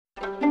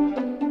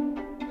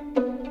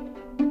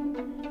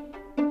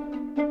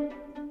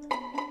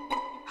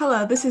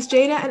this is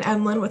Jada and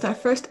Emlyn with our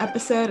first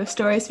episode of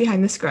Stories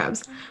Behind the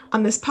Scrubs.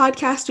 On this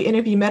podcast, we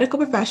interview medical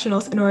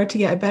professionals in order to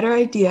get a better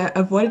idea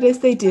of what it is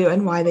they do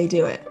and why they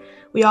do it.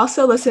 We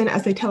also listen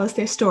as they tell us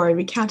their story,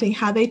 recounting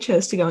how they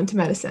chose to go into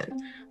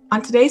medicine.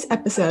 On today's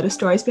episode of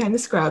Stories Behind the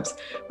Scrubs,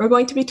 we're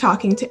going to be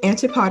talking to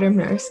Antepartum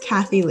nurse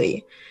Cathie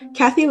Lee.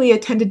 Cathie Lee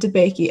attended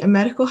DeBakey, a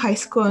medical high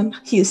school in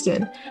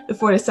Houston,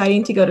 before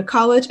deciding to go to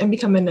college and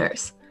become a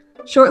nurse.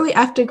 Shortly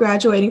after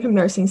graduating from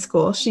nursing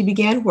school, she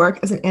began work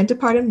as an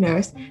antepartum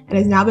nurse and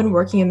has now been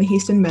working in the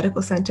Houston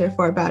Medical Center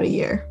for about a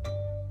year.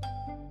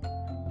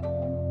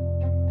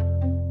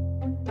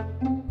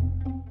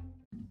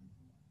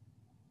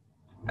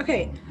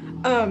 Okay,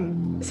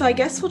 so I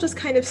guess we'll just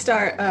kind of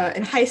start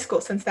in high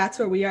school since that's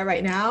where we are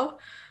right now.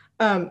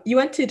 You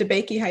went to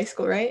DeBakey High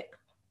School, right?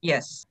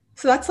 Yes.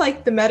 So that's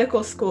like the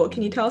medical school.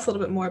 Can you tell us a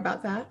little bit more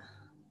about that?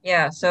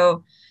 Yeah.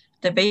 So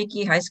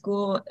DeBakey High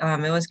School,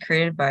 it was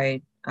created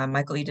by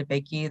Michael E.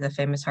 DeBakey, the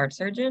famous heart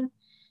surgeon.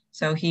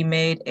 So he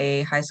made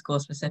a high school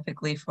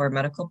specifically for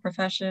medical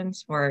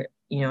professions, for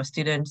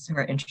students who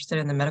are interested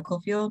in the medical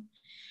field.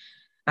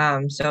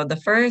 So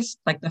the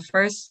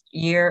first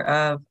year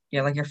of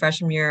like your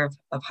freshman year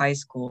of high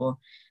school,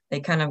 they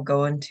kind of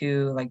go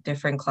into like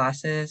different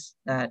classes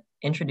that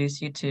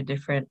introduce you to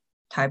different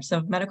types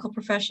of medical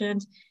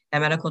professions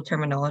and medical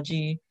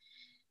terminology.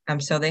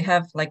 So they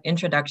have like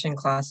introduction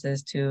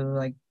classes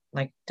to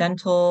like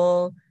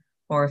dental,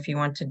 or if you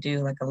want to do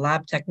like a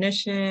lab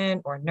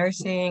technician or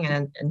nursing, and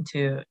then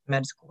into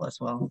med school as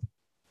well.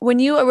 When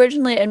you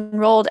originally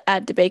enrolled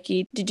at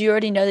DeBakey, did you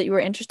already know that you were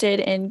interested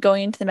in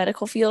going into the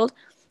medical field?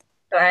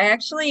 So I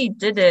actually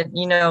did it,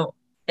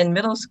 in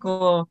middle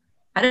school.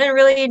 I didn't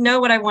really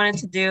know what I wanted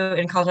to do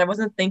in college. I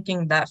wasn't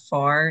thinking that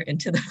far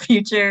into the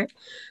future,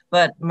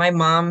 but my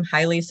mom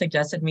highly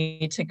suggested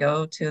me to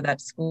go to that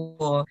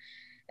school.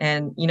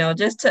 And,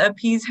 just to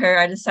appease her,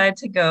 I decided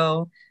to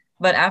go.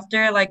 But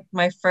after like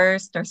my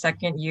first or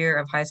second year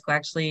of high school, I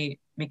actually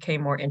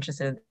became more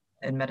interested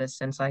in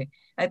medicine. So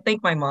I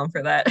thank my mom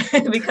for that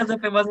because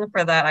if it wasn't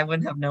for that, I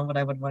wouldn't have known what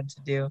I would want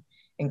to do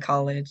in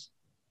college.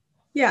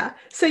 Yeah.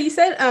 So you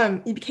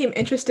said you became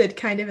interested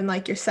kind of in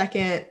like your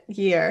second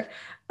year.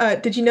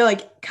 Did you know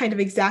like kind of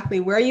exactly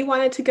where you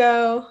wanted to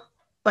go?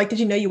 Like, did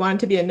you know you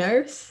wanted to be a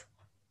nurse?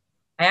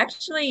 I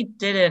actually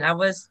didn't. I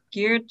was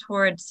geared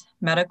towards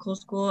medical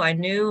school. I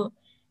knew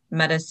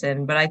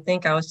medicine, but I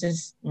think I was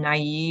just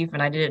naive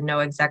and I didn't know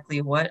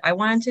exactly what I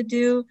wanted to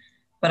do,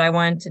 but I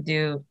wanted to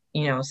do,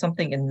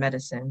 something in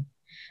medicine.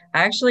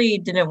 I actually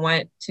didn't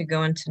want to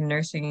go into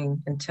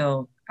nursing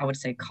until I would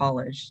say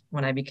college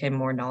when I became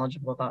more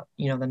knowledgeable about,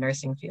 the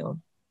nursing field.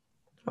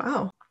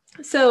 Wow.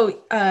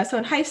 So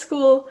in high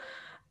school,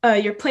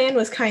 your plan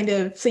was kind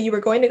of, so you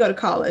were going to go to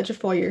college, a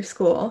 4-year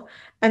school,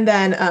 and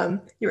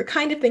then you were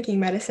kind of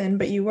thinking medicine,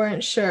 but you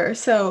weren't sure.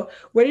 So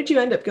where did you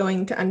end up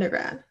going to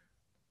undergrad?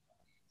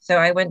 So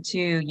I went to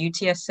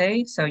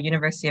UTSA, so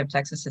University of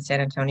Texas at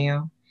San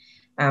Antonio.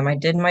 I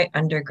did my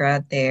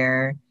undergrad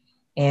there,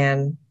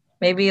 and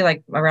maybe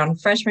like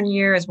around freshman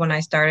year is when I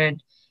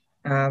started.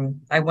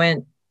 I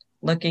went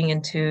looking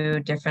into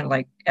different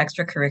like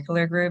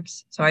extracurricular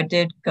groups. So I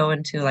did go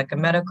into like a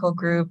medical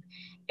group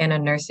and a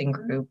nursing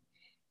group.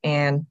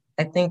 And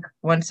I think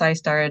once I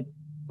started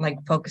like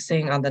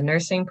focusing on the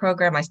nursing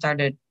program, I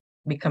started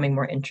becoming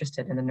more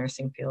interested in the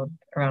nursing field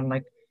around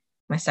like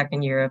my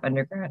second year of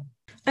undergrad.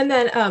 And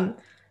then,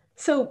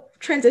 so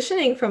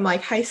transitioning from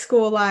like high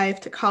school life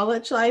to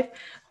college life,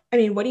 I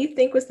mean, what do you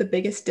think was the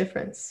biggest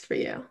difference for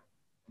you?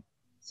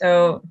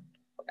 So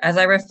as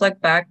I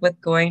reflect back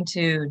with going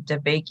to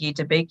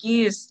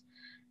DeBakey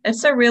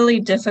it's a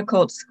really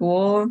difficult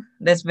school.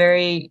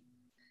 They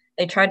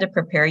tried to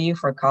prepare you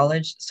for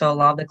college. So a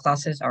lot of the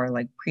classes are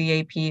like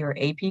pre-AP or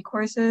AP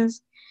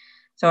courses.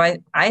 So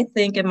I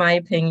think in my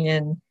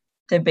opinion,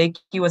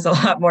 DeBakey was a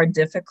lot more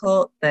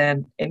difficult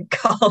than in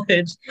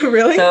college.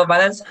 Really? So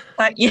by the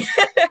time, yeah,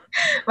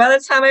 by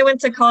the time I went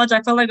to college,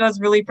 I felt like I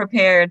was really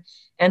prepared.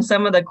 And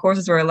some of the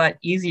courses were a lot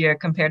easier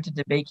compared to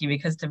DeBakey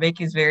because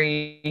DeBakey is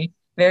very,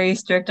 very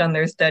strict on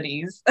their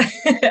studies, as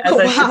Oh,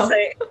 I should wow.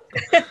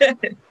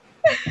 say.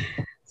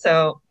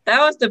 So that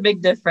was the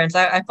big difference.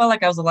 I felt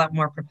like I was a lot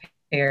more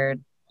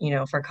prepared,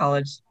 for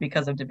college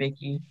because of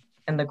DeBakey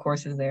and the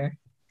courses there.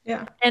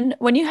 Yeah. And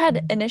when you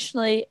had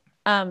initially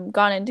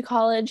gone into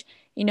college,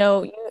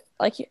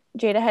 like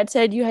Jada had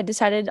said, you had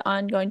decided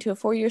on going to a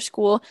 4-year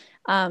school.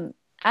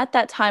 At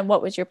that time,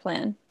 what was your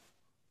plan?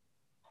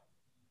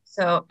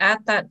 So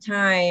at that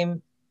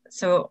time,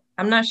 so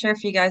I'm not sure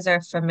if you guys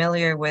are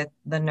familiar with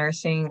the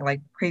nursing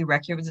like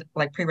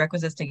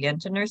prerequisites to get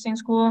into nursing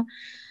school,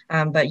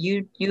 but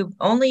you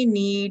only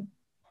need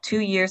 2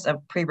 years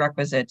of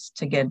prerequisites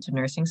to get into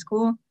nursing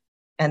school,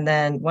 and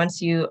then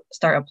once you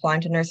start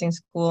applying to nursing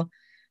school,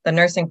 the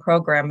nursing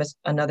program is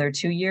another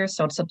 2 years,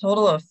 so it's a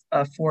total of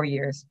 4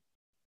 years.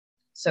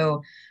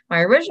 So my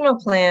original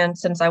plan,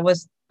 since I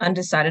was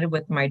undecided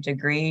with my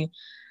degree,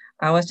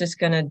 I was just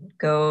gonna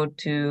go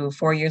to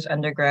 4 years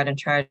undergrad and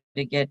try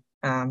to get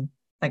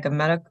like a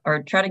medic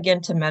or try to get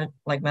into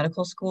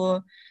medical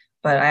school.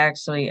 but I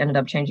actually ended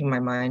up changing my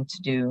mind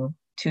to do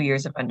 2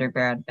 years of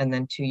undergrad and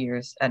then 2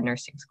 years at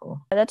nursing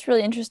school. That's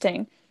really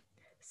interesting.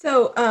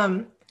 So,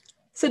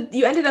 so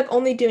you ended up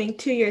only doing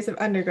 2 years of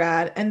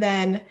undergrad and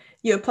then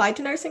you applied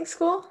to nursing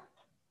school?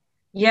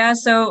 Yeah,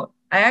 so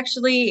I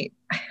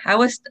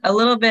was a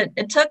little bit,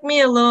 it took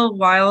me a little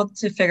while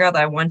to figure out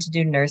that I wanted to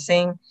do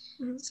nursing.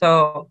 Mhm.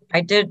 So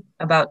I did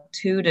about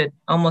 2 to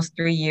almost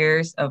 3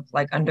 years of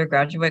like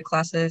undergraduate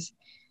classes.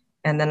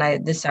 And then I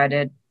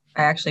decided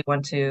I actually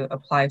want to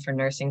apply for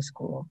nursing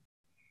school.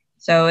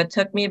 So it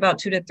took me about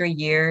 2 to 3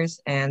 years,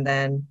 and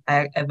then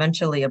I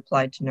eventually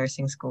applied to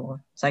nursing school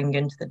so I can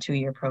get into the 2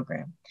 year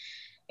program.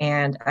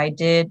 And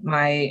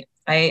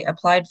I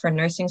applied for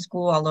nursing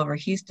school all over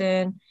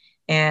Houston,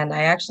 and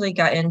I actually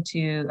got into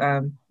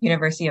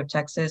University of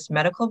Texas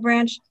Medical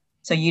Branch,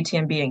 so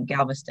UTMB in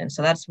Galveston.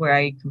 So that's where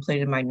I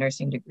completed my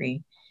nursing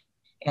degree,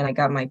 and I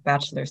got my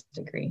bachelor's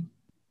degree.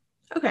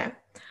 Okay.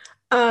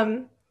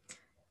 Um,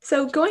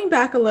 so going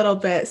back a little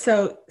bit,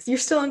 so you're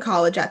still in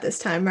college at this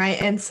time,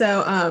 right? And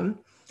so,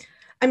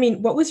 I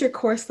mean, what was your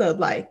course load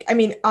like? I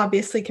mean,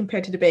 obviously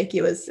compared to DeBakey,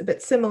 it was a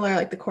bit similar,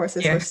 like the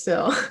courses were Yeah.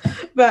 still,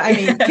 but I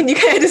mean, can you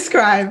kind of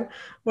describe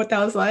what that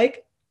was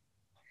like?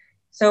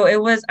 So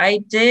I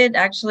did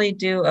actually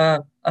do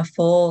a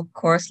full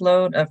course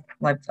load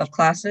of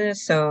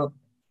classes. So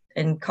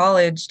in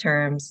college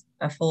terms,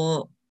 a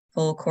full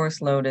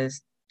course load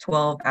is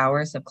 12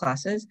 hours of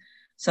classes.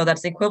 So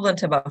that's equivalent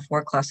to about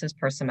 4 classes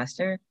per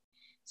semester.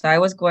 So I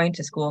was going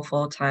to school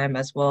full time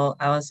as well.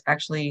 I was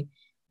actually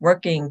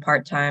working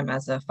part time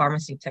as a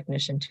pharmacy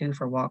technician too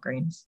for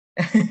Walgreens.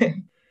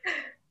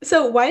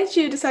 So why did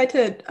you decide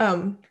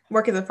to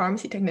work as a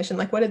pharmacy technician?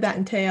 Like, what did that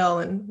entail,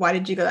 and why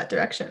did you go that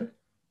direction?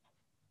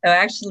 So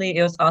actually,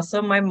 it was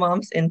also my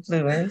mom's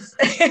influence.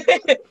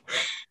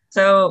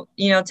 So,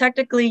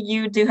 technically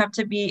you do have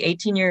to be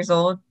 18 years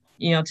old,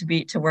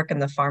 to work in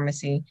the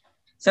pharmacy.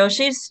 So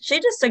she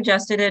just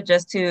suggested it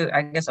just to,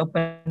 I guess,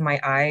 open my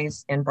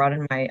eyes and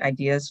broaden my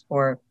ideas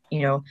for,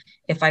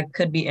 if I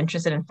could be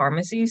interested in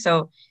pharmacy.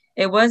 So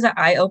it was an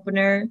eye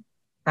opener,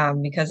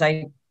 because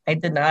I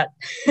did not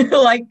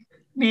like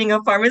being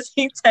a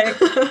pharmacy tech.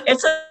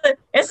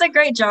 It's a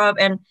great job,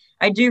 and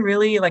I do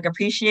really like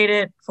appreciate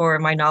it for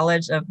my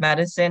knowledge of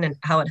medicine and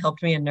how it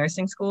helped me in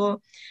nursing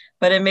school.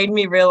 But it made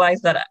me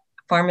realize that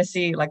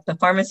pharmacy, like the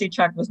pharmacy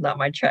track, was not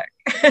my track,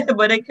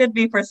 but it could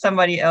be for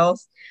somebody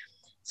else.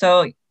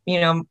 So,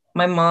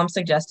 my mom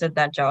suggested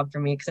that job for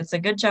me because it's a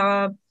good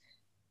job,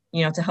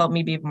 to help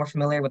me be more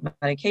familiar with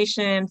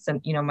medications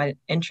and, my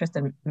interest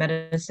in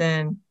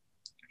medicine.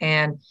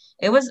 And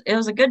it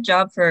was a good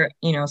job for,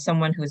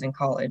 someone who's in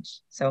college.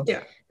 So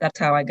Yeah. that's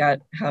how I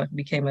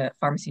became a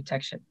pharmacy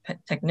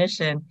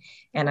technician.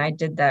 And I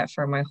did that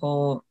for my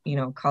whole,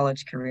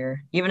 college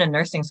career. Even in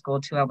nursing school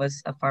too, I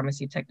was a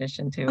pharmacy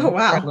technician Oh, too for a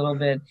wow. little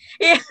bit.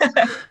 Yeah.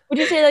 Would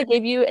you say that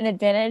gave you an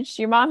advantage?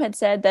 Your mom had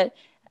said that,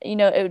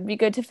 it would be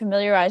good to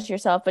familiarize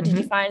yourself, but did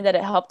you Mhm. find that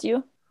it helped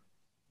you?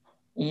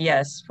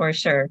 Yes, for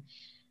sure.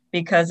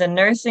 Because in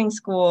nursing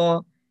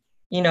school,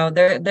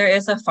 there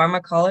is a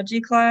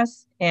pharmacology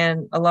class,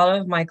 and a lot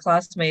of my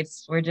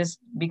classmates were just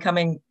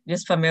becoming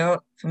just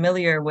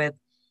familiar with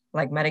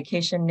like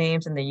medication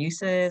names and the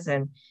uses,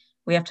 and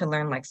we have to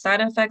learn like side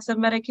effects of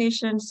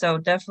medication. So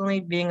definitely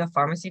being a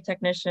pharmacy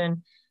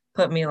technician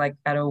put me like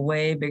at a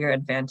way bigger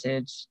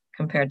advantage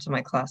compared to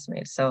my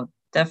classmates. So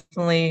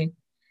definitely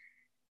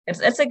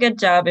it's a good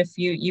job if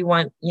you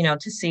want,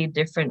 to see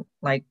different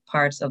like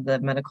parts of the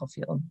medical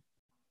field.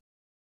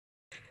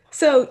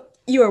 So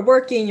you were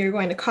working, you were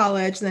going to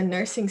college, and then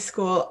nursing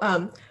school.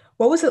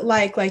 What was it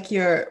like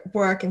your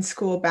work and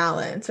school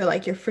balance, or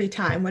like your free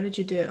time? What did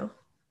you do?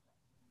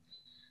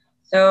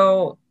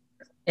 So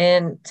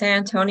in San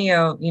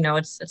Antonio,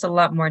 it's a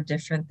lot more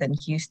different than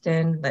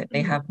Houston. Like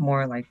they Mhm. have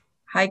more like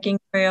hiking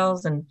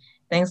trails and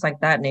things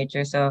like that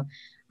nature. So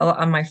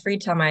on my free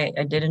time, I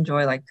did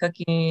enjoy like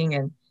cooking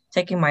and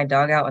taking my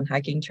dog out on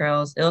hiking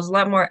trails. It was a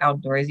lot more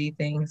outdoorsy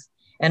things.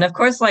 And of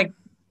course, like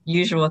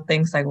usual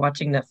things like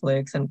watching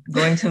Netflix and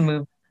going to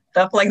move,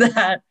 stuff like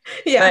that.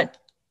 Yeah. But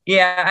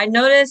yeah, I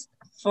noticed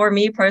for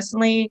me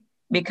personally,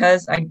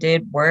 because I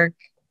did work,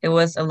 it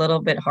was a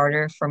little bit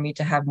harder for me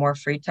to have more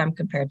free time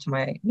compared to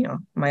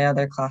my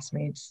other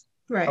classmates,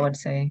 I Right. would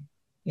say.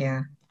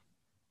 Yeah.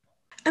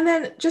 And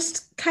then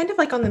just kind of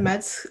like on the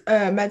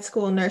med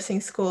school, nursing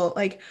school,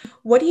 like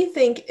what do you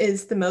think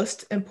is the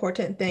most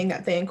important thing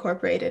that they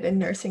incorporated in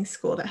nursing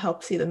school that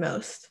helps you the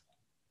most?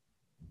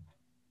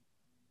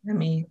 Let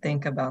me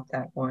think about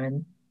that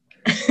one.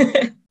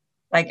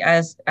 Like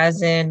as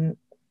in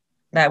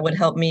that would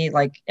help me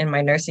like in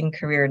my nursing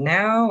career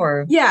now,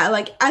 or Yeah,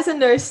 like as a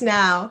nurse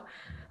now,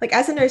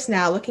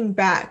 looking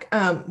back,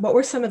 what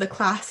were some of the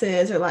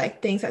classes or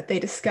like things that they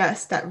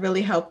discussed that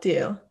really helped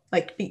you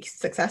like be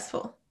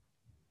successful?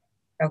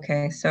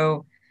 okay,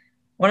 so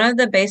one of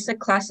the basic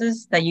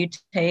classes that you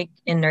take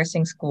in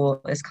nursing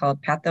school is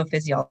called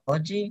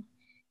pathophysiology,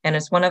 and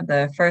it's one of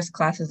the first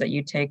classes that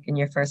you take in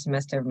your first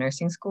semester of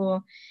nursing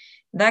school.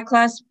 That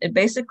class, it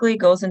basically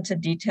goes into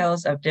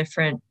details of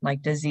different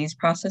like disease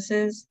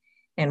processes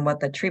and what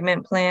the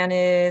treatment plan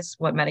is,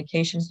 what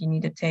medications you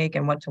need to take,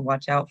 and what to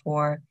watch out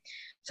for.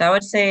 So I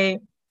would say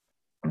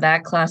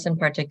that class in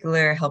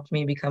particular helped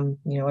me become,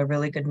 a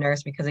really good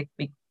nurse because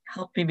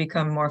helped me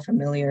become more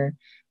familiar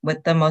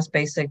with the most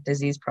basic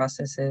disease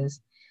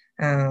processes.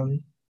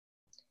 And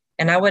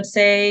I would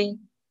say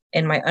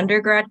in my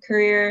undergrad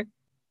career,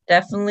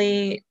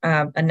 definitely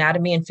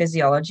anatomy and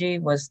physiology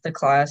was the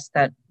class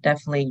that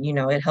definitely,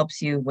 it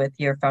helps you with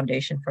your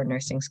foundation for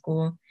nursing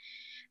school.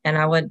 And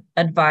I would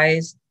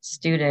advise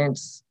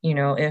students,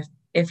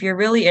 if you're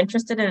really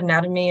interested in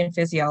anatomy and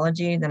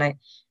physiology, then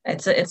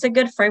it's a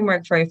good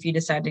framework for if you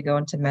decide to go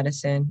into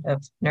medicine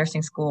of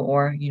nursing school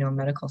or,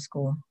 medical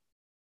school.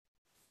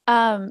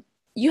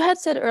 You had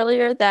said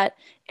earlier that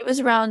it was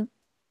around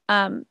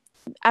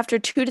after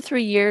 2 to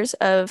 3 years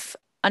of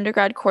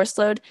undergrad course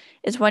load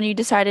is when you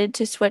decided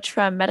to switch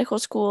from medical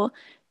school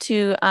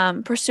to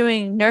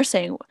pursuing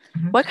nursing.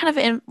 Mm-hmm.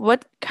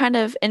 What kind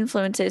of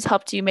influences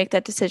helped you make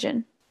that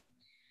decision?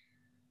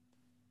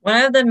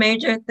 One of the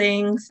major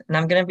things, and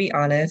I'm going to be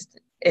honest,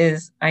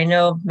 is I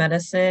know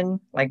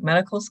medicine, like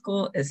medical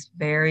school, is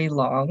very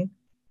long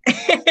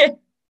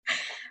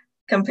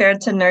compared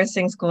to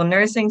nursing school.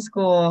 Nursing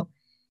school,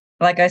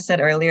 like I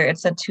said earlier,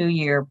 it's a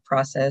 2-year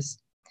process.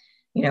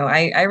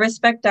 I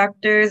respect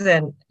doctors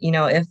and,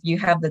 if you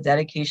have the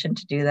dedication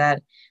to do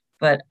that.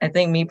 But I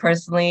think me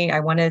personally, I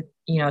wanted,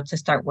 to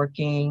start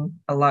working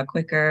a lot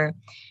quicker.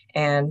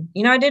 And,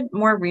 I did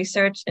more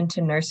research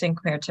into nursing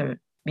compared to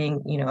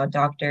being, a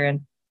doctor.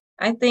 And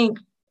I think,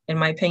 in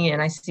my opinion,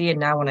 and I see it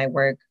now when I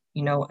work,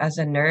 as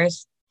a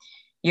nurse,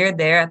 you're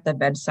there at the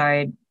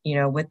bedside,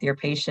 with your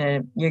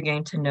patient, you're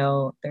getting to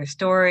know their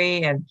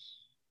story, and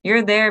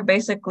you're there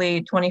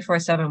basically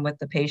 24/7 with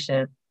the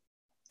patient.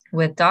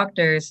 With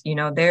doctors,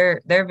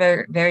 they're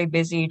very, very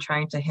busy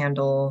trying to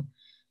handle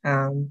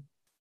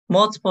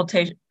multiple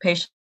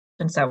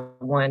patients at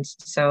once.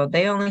 So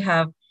they only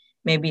have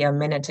maybe a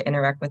minute to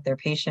interact with their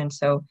patient.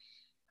 So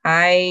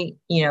I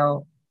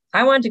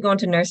wanted to go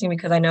into nursing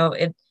because I know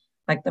it,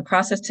 like the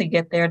process to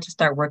get there to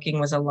start working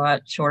was a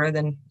lot shorter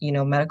than,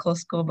 medical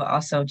school, but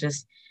also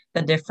just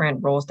the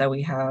different roles that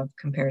we have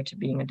compared to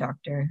being a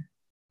doctor.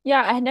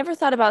 Yeah, I had never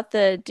thought about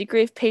the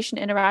degree of patient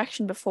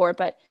interaction before,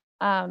 but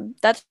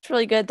that's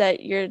really good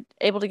that you're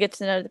able to get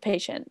to know the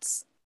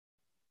patients.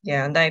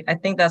 Yeah, and I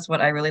think that's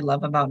what I really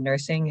love about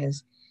nursing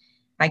is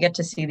I get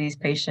to see these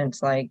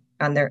patients like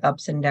on their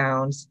ups and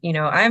downs.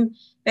 I'm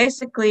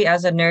basically,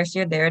 as a nurse,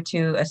 you're there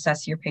to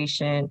assess your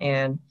patient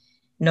and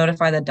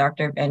notify the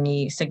doctor of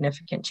any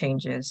significant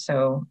changes.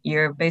 So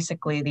you're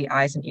basically the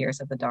eyes and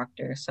ears of the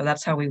doctor. So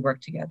that's how we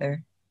work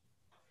together.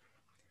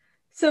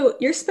 So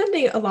you're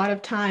spending a lot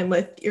of time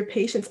with your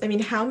patients. I mean,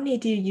 how many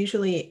do you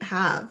usually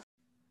have?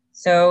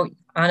 So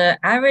on an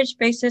average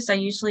basis, I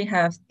usually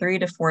have 3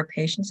 to 4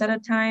 patients at a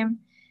time.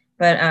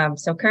 But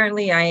so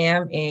currently I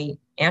am a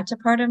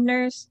antepartum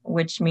nurse,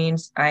 which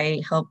means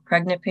I help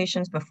pregnant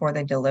patients before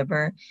they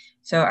deliver.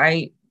 So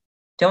I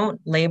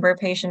don't labor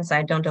patients.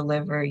 I don't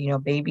deliver,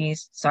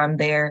 babies. So I'm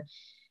there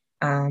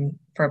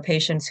for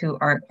patients who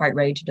aren't quite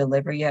ready to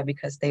deliver yet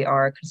because they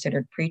are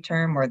considered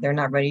preterm or they're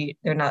not ready.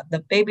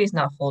 The baby's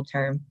not full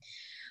term.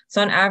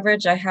 So on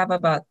average, I have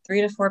about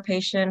 3 to 4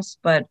 patients,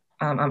 but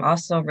I'm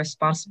also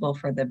responsible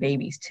for the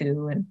babies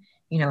too. And,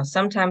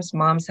 sometimes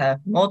moms have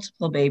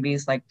multiple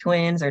babies like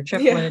twins or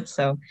triplets.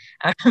 Yeah.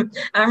 So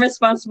I'm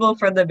responsible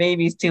for the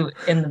babies too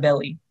in the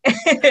belly.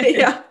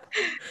 Yeah.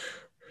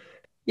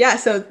 Yeah.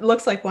 So it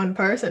looks like one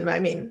person, but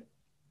I mean,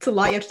 it's a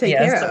lot you have to take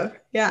care of.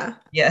 Yeah.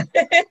 Yeah.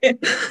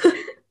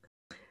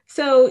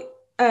 So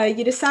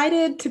you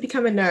decided to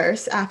become a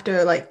nurse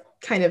after like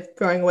kind of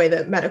throwing away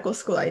the medical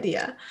school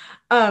idea.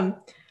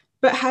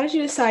 But how did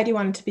you decide you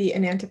wanted to be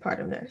an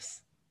antepartum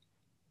nurse?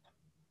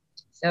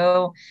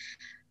 So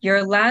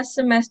your last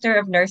semester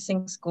of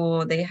nursing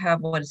school, they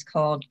have what is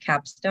called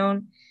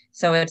capstone.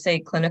 So it's a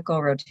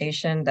clinical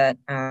rotation that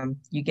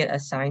you get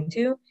assigned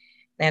to.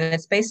 And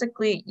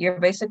you're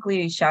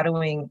basically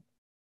shadowing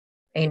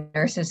a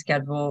nurse's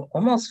schedule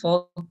almost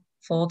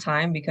full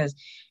time because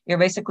you're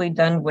basically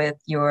done with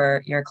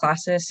your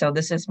classes. So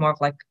this is more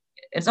of like,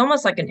 it's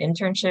almost like an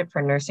internship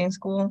for nursing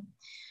school.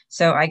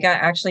 So I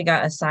actually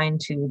got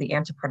assigned to the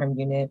antepartum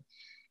unit,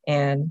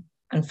 and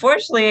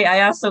unfortunately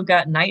I also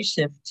got night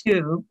shift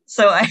too.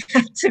 So I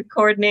had to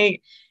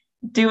coordinate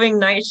doing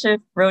night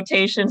shift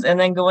rotations and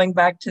then going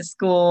back to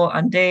school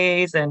on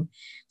days. And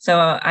so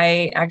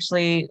I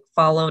actually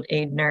followed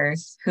a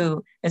nurse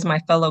who is my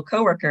fellow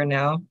coworker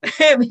now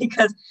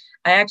because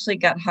I actually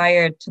got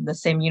hired to the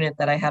same unit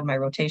that I had my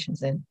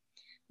rotations in.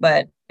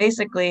 But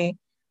basically,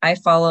 I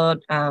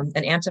followed an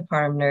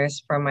antepartum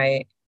nurse for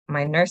my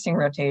nursing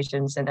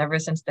rotations. And ever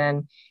since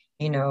then,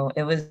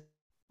 it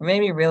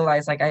made me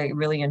realize like I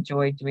really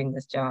enjoyed doing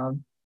this job.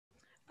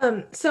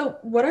 So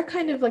what are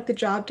kind of like the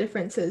job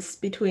differences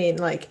between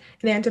like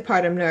an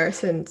antepartum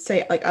nurse and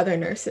say like other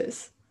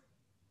nurses?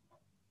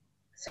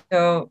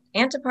 So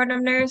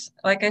antepartum nurse,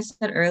 like I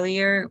said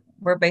earlier,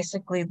 we're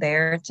basically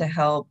there to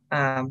help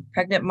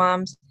pregnant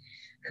moms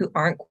who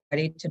aren't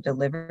ready to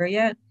deliver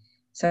yet.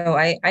 So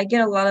I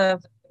get a lot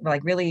of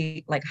like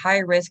really like high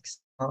risk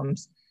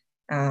moms.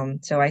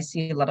 So I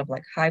see a lot of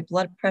like high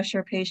blood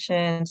pressure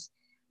patients,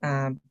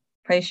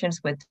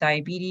 patients with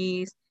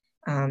diabetes.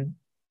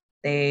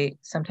 They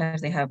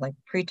sometimes they have like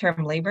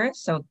preterm labor,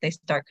 so they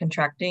start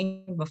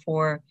contracting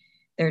before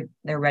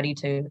they're ready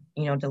to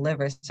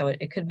deliver. So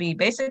it could be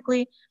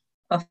basically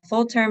a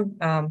full-term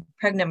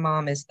pregnant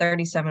mom is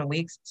 37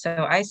 weeks.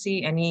 So I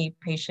see any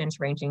patients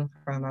ranging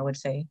from, I would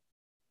say,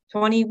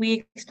 20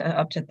 weeks to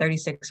up to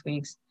 36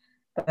 weeks.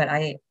 But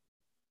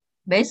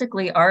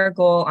basically our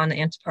goal on the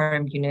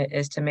antepartum unit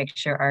is to make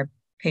sure our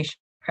patient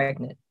is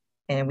pregnant,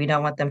 and we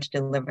don't want them to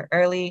deliver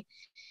early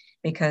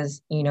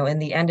because, in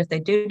the end, if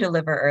they do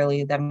deliver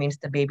early, that means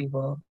the baby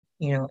will,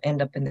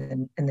 end up in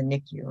the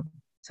NICU.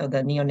 So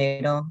the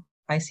neonatal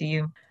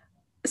ICU.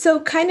 So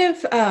kind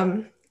of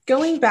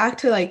going back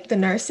to like the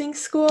nursing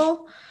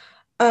school,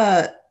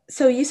 uh,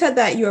 so you said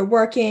that you were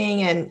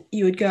working and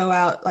you would go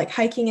out like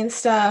hiking and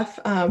stuff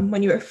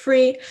when you were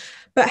free,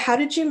 but how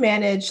did you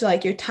manage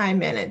like your time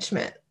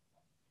management?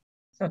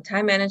 So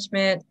time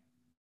management,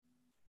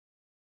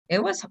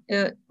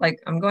 like,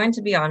 I'm going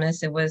to be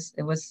honest, it was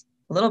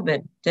a little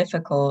bit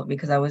difficult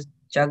because I was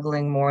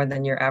juggling more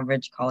than your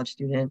average college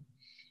student.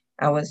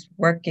 I was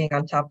working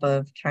on top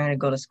of trying to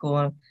go to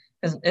school.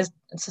 It's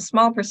a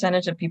small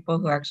percentage of people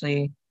who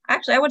actually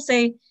I would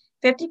say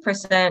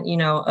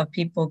 50%, of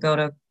people go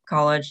to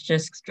college,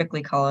 just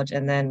strictly college,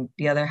 and then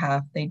the other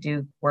half they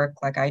do work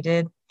like I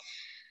did.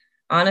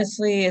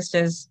 Honestly, it's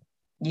just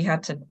you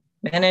have to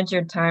manage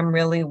your time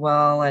really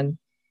well. And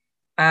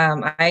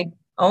I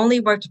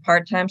only worked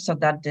part-time, so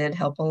that did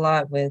help a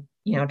lot with,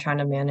 trying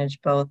to manage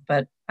both.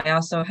 But I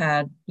also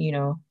had,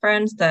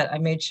 friends that I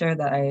made sure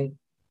that I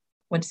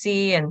would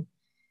see. And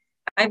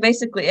I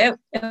basically, it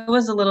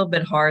was a little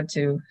bit hard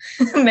to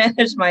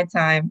manage my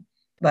time.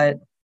 But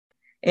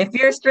if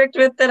you're strict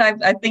with it,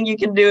 I think you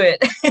can do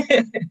it.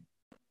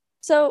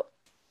 So,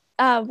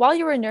 while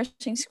you were in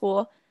nursing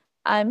school,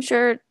 I'm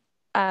sure,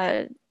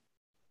 uh,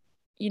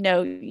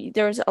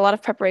 there was a lot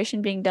of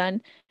preparation being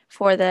done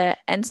for the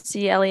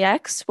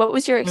NCLEX. What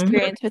was your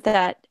experience with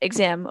that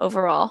exam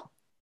overall?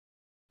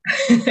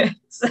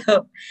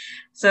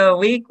 So,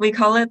 we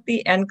call it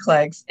the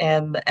NCLEX,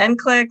 and the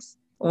NCLEX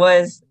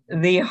was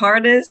the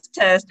hardest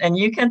test, and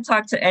you can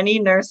talk to any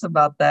nurse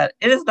about that.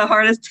 It is the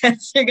hardest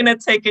test you're gonna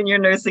take in your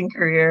nursing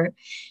career.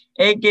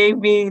 It gave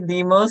me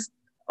the most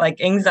like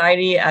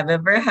anxiety I've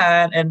ever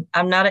had, and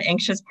I'm not an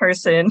anxious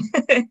person.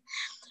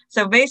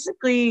 So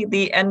basically,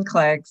 the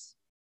NCLEX,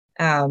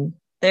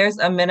 there's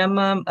a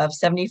minimum of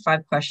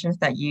 75 questions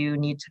that you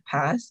need to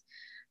pass,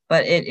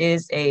 but it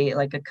is a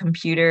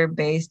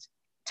computer-based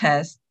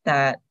test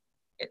that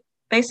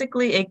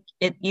basically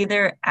it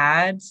either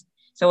adds,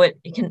 so it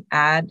can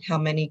add how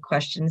many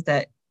questions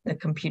that the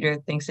computer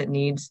thinks it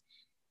needs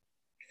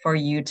for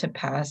you to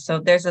pass. So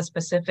there's a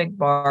specific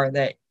bar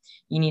that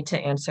you need to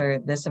answer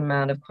this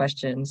amount of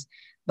questions.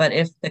 But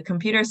if the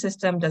computer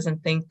system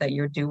doesn't think that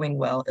you're doing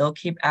well, it'll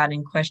keep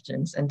adding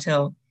questions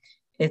until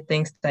it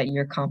thinks that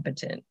you're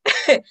competent.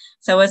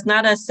 So it's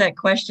not a set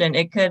question.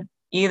 It could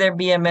either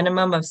be a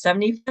minimum of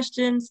 70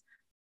 questions,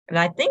 and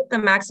I think the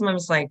maximum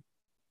is like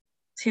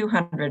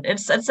 200.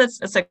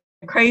 It's a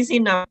crazy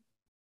number.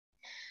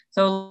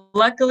 So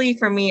luckily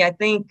for me, I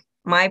think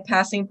my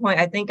passing point,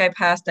 I think I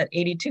passed at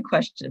 82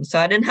 questions. So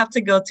I didn't have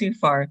to go too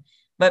far.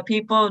 But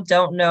people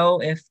don't know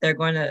if they're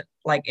going to,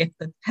 like, if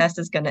the test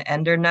is going to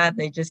end or not.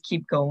 They just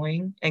keep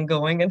going and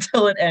going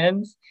until it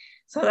ends.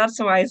 So that's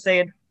why I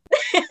say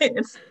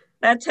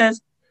that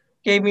test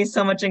gave me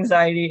so much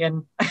anxiety,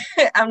 and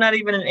I'm not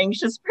even an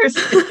anxious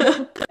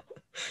person.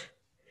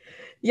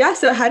 Yeah,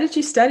 so how did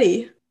you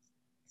study?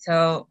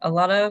 So a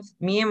lot of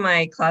me and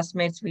my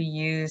classmates, we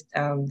used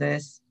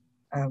this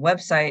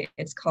website.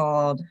 It's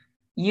called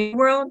U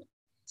World.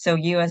 So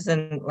U as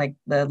in like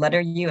the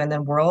letter U and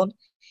then world.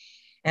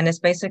 And it's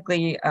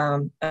basically a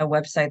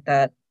website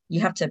that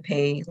you have to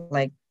pay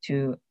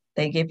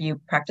they give you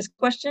practice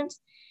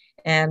questions.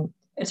 And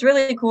it's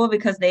really cool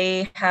because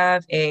they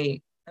have the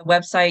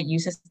website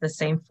uses the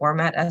same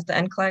format as the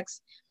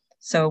NCLEX.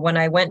 So when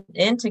I went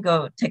in to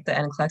go take the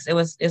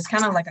NCLEX, it's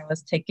kind of like I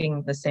was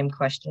taking the same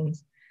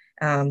questions.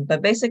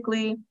 But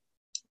basically,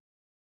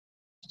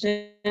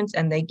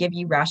 and they give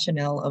you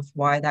rationale of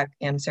why that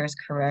answer is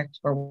correct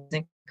or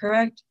wasn't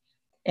correct.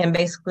 And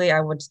basically,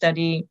 I would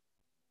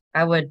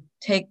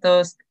take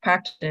those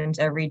practices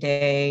every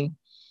day.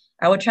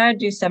 I would try to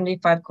do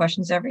 75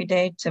 questions every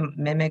day to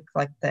mimic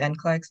like the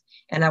NCLEX,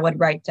 and I would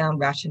write down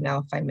rationale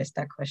if I missed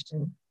that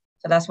question.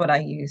 So that's what I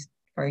used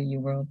for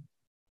UWorld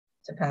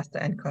to pass the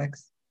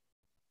NCLEX.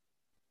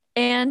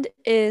 And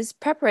is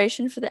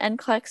preparation for the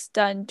NCLEX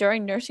done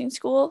during nursing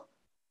school,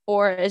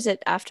 or is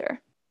it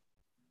after?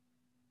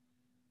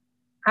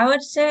 I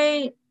would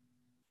say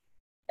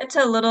it's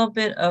a little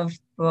bit of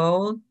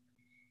both.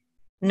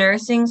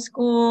 Nursing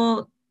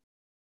school,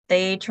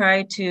 they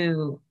try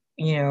to,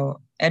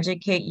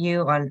 educate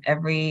you on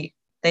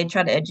they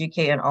try to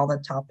educate on all the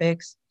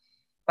topics.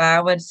 But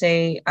I would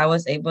say I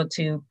was able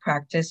to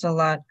practice a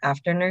lot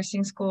after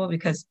nursing school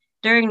because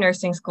during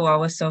nursing school, I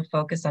was so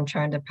focused on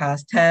trying to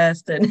pass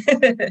tests. And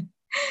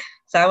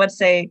so I would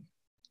say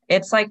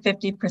it's like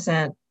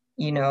 50%,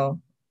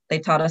 they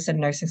taught us in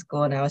nursing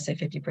school, and I would say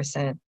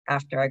 50%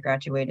 after I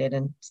graduated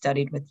and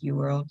studied with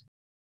UWorld.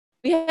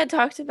 We had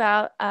talked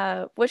about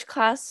which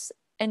class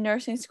in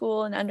nursing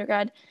school and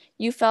undergrad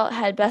you felt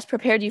had best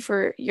prepared you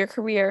for your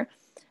career.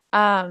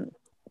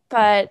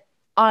 But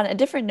on a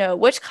different note,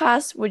 which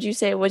class would you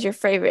say was your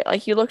favorite?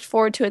 Like you looked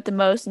forward to it the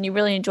most and you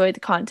really enjoyed the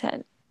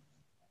content?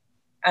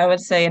 I would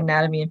say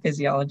anatomy and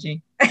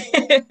physiology.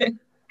 And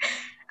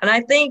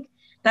I think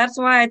that's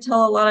why I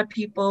tell a lot of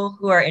people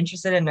who are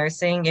interested in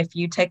nursing, if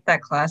you take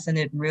that class and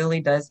it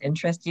really does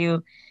interest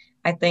you,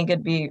 I think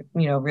it'd be,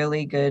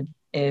 really good.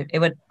 It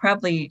would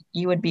probably,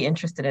 you would be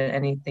interested in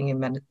anything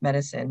in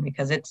medicine,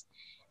 because it's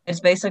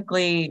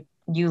basically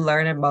you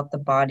learn about the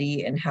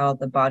body and how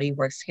the body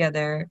works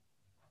together.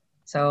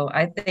 So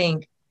I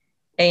think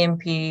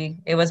A&P,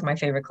 it was my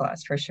favorite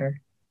class for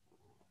sure.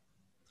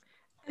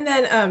 And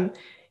then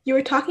you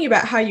were talking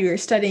about how you were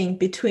studying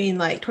between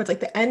towards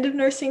the end of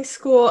nursing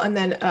school and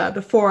then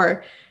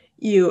before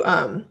you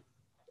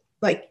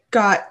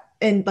got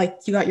you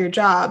got your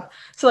job.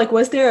 So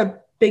was there a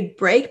big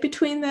break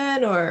between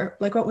then, or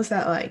what was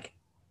that like?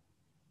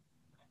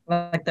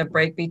 Like the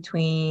break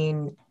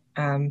between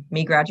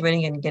me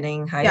graduating and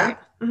getting hired? Yeah.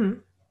 Mm-hmm.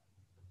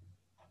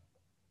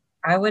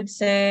 I would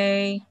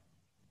say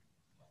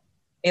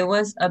it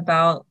was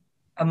about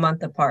a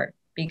month apart,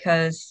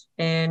 because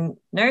in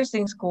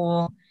nursing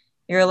school,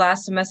 your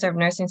last semester of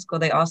nursing school,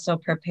 they also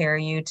prepare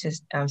you to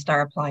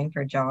start applying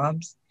for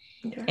jobs.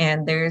 Okay.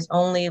 And there's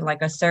only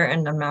a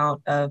certain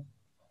amount of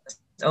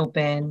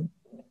open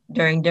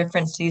during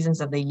different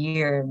seasons of the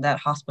year that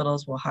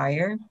hospitals will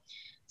hire.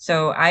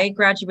 So I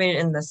graduated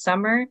in the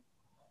summer,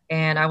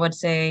 and I would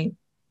say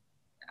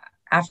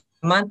a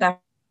month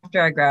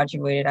after I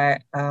graduated, I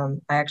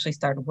actually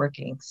started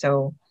working.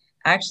 So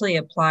I actually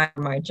applied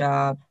for my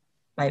job,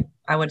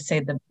 I would say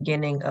the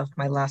beginning of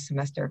my last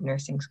semester of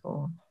nursing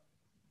school.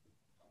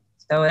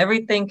 So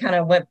everything kind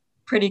of went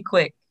pretty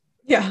quick.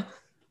 Yeah.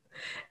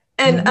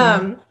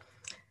 And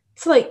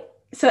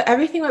so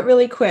everything went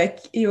really quick.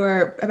 You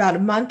were about a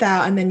month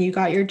out and then you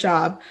got your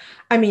job.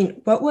 I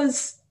mean, what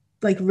was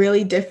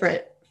really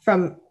different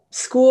from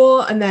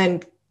school and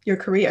then your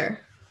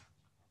career?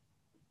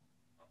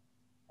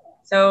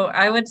 So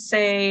I would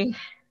say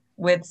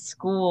with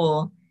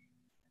school,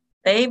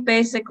 they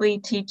basically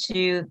teach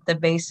you the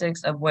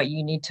basics of what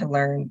you need to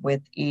learn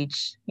with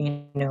each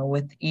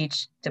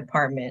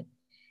department.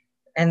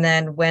 And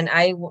then when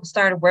I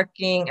started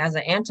working as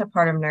an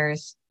antepartum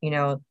nurse,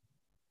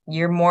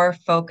 you're more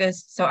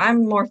focused. So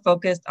I'm more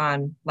focused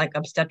on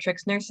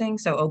obstetrics nursing,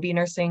 so OB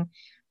nursing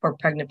for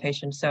pregnant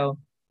patients. So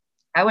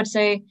I would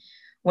say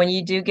when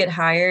you do get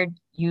hired,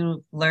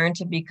 you learn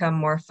to become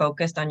more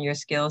focused on your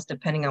skills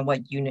depending on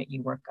what unit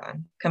you work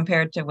on.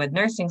 Compared to with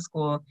nursing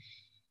school,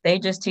 they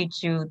just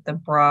teach you the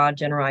broad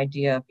general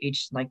idea of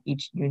each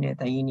unit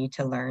that you need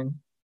to learn.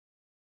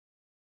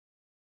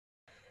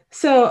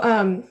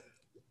 So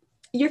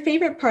your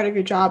favorite part of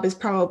your job is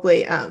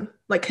probably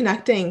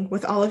connecting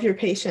with all of your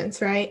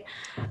patients, right?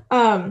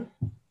 But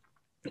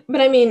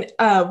I mean,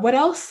 what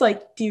else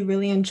do you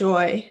really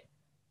enjoy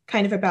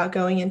kind of about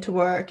going into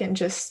work and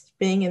just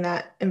being in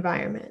that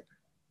environment?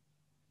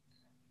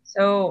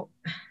 So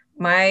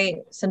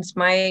since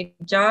my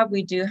job,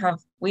 we do have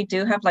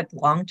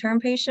long-term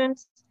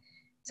patients.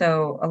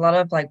 So a lot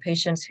of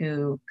patients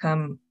who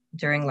come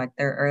during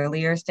their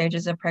earlier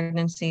stages of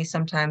pregnancy,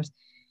 sometimes,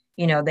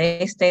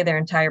 they stay their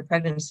entire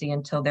pregnancy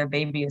until their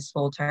baby is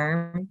full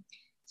term.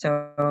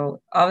 So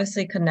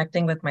obviously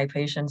connecting with my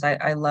patients,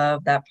 I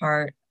love that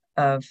part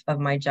of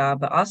my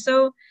job. But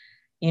also,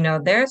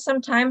 there are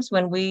some times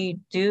when we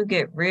do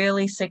get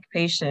really sick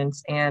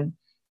patients, and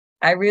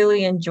I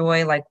really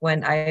enjoy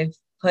when I've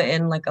put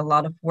in a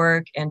lot of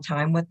work and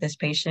time with this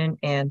patient,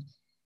 and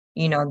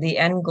the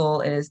end goal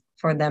is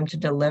for them to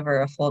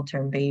deliver a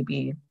full-term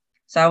baby.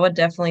 So I would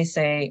definitely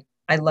say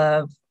I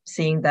love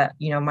seeing that,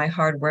 my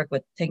hard work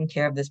with taking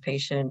care of this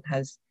patient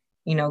has,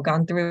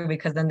 gone through,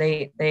 because then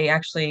they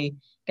actually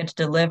get to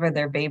deliver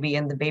their baby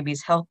and the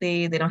baby's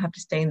healthy. They don't have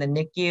to stay in the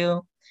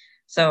NICU.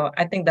 So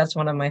I think that's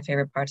one of my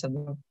favorite parts of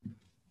them.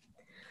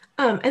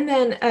 And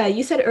then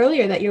you said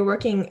earlier that you're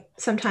working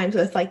sometimes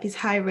with these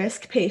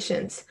high-risk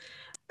patients.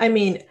 I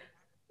mean,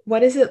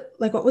 what is it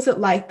like? What was it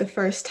like the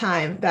first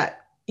time that,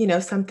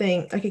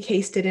 something like a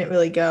case didn't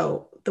really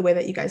go the way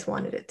that you guys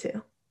wanted it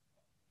to?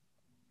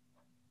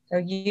 So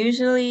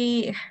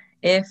usually,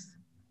 if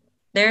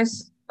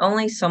there's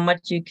only so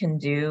much you can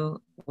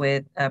do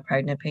with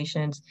pregnant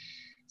patients,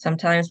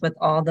 sometimes with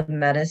all the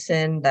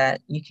medicine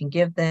that you can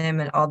give them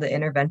and all the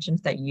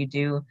interventions that you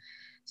do,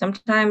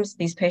 sometimes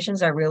these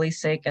patients are really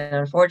sick, and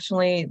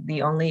unfortunately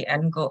the only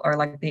end goal,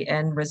 or the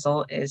end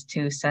result, is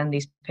to send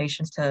these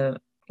patients to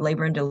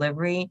labor and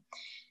delivery.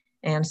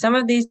 And some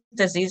of these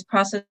disease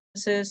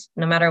processes,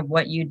 no matter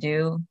what you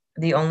do,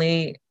 the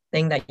only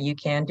thing that you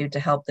can do to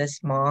help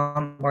this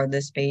mom or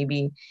this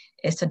baby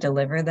is to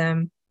deliver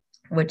them,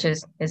 which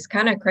is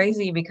kind of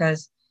crazy,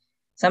 because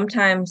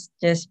sometimes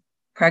just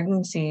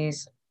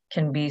pregnancies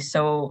can be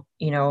so,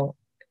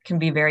 can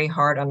be very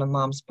hard on the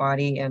mom's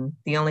body, and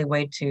the only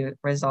way to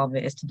resolve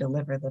it is to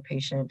deliver the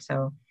patient.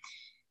 So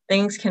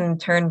things can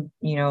turn,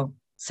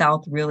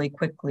 south really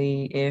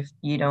quickly if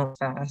you don't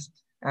fast,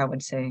 I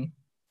would say.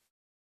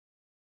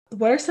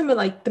 What are some of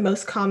like the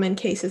most common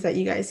cases that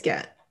you guys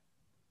get?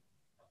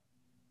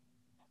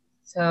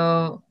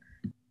 So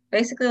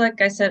basically,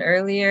 like I said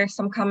earlier,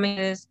 some common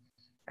is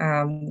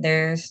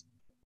there's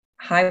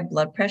high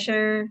blood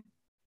pressure,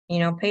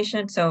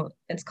 patient. So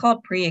it's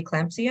called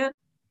preeclampsia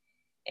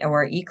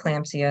or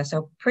eclampsia.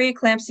 So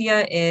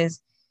preeclampsia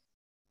is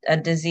a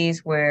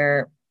disease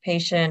where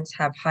patients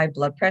have high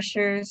blood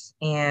pressures,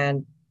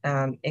 and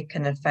it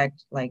can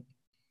affect like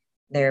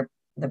the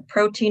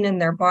protein in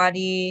their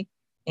body.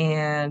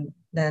 And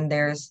then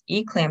there's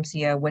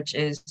eclampsia, which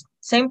is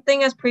same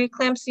thing as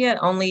preeclampsia,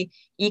 only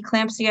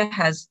eclampsia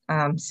has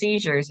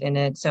seizures in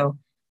it. So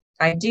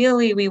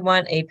ideally, we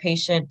want a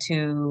patient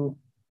to,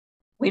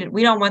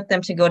 we don't want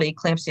them to go to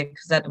eclampsia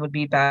because that would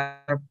be bad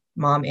for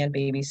mom and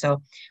baby.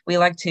 So we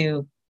like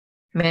to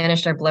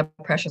manage their blood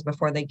pressures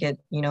before they get,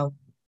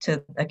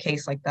 to a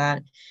case like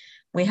that.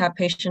 We have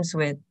patients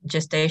with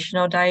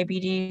gestational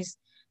diabetes.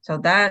 So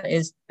that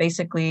is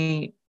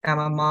basically a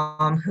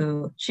mom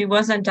who, she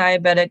wasn't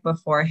diabetic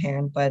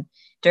beforehand, but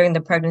during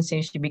the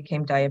pregnancy, she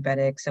became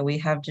diabetic. So we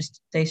have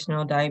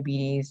gestational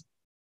diabetes.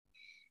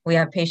 We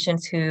have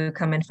patients who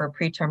come in for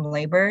preterm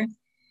labor.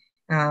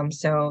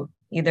 So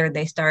either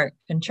they start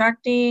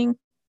contracting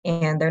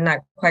and they're not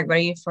quite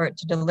ready for it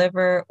to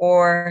deliver,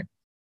 or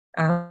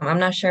I'm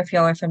not sure if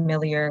y'all are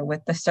familiar with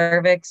the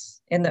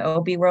cervix in the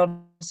OB world.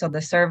 So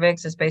the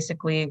cervix is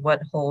basically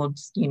what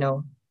holds,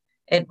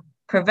 it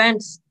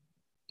prevents,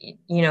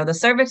 the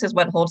cervix is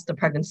what holds the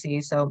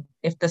pregnancy. So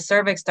if the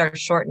cervix starts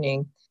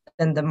shortening,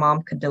 then the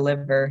mom could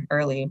deliver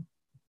early.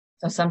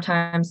 So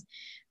sometimes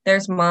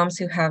there's moms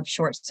who have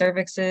short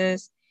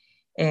cervixes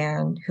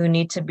and who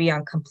need to be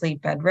on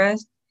complete bed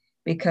rest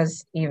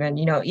because even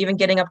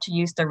getting up to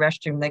use the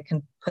restroom, they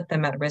can put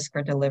them at risk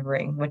for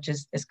delivering, which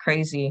is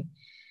crazy.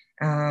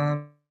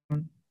 And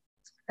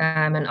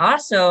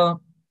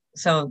also,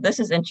 so this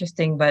is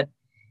interesting, but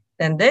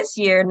then this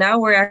year,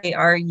 now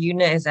our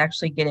unit is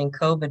actually getting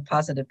COVID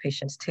positive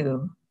patients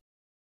too.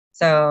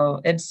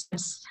 So it's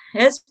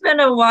been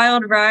a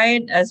wild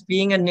ride as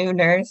being a new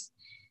nurse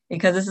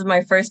because this is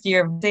my first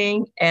year of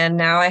thing, and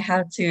now I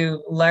have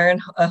to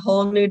learn a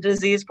whole new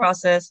disease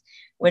process,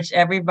 which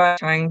everybody's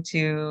trying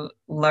to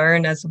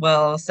learn as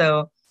well.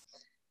 So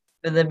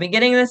for the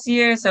beginning of this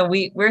year, so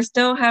we're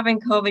still having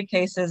COVID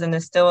cases and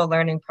it's still a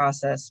learning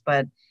process,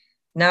 but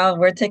now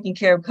we're taking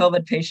care of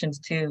COVID patients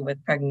too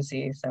with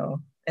pregnancy.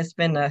 So it's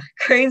been a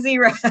crazy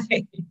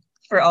ride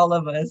for all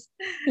of us.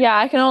 Yeah,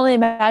 I can only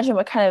imagine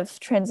what kind of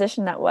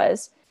transition that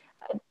was,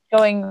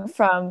 going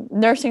from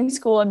nursing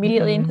school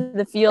immediately Mm-hmm. into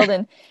the field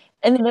and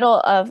in the middle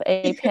of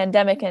a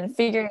pandemic and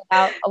figuring it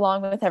out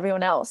along with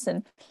everyone else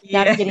and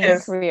navigating your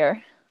Yes,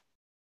 career.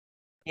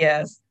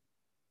 yes.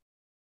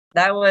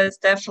 That was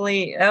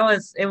definitely,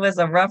 it was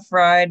a rough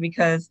ride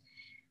because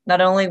not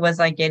only was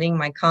I getting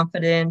my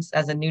confidence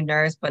as a new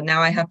nurse, but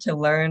now I have to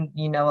learn,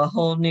 a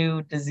whole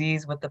new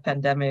disease with the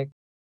pandemic.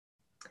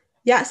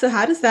 Yeah, so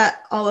how does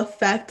that all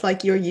affect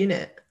like your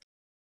unit?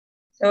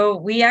 So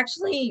we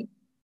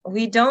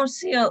don't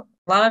see a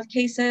lot of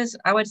cases.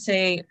 I would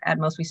say at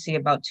most we see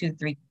about 2,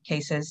 3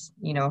 cases,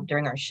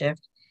 during our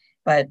shift,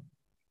 but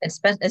it's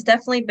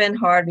definitely been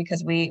hard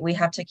because we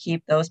have to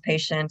keep those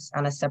patients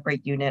on a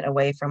separate unit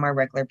away from our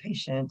regular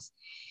patients.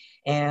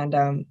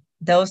 And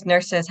those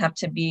nurses have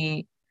to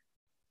be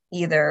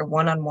either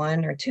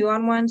 1-on-1 or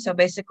 2-on-1. So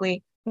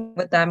basically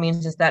what that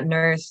means is that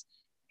nurse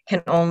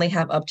can only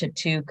have up to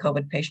 2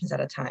 COVID patients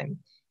at a time.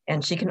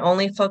 And she can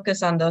only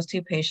focus on those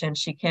 2 patients.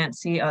 She can't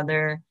see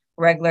other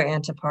regular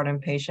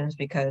antepartum patients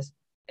because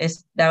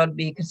that would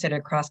be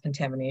considered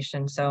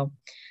cross-contamination. So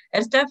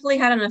it's definitely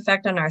had an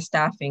effect on our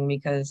staffing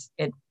because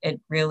it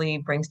really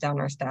brings down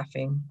our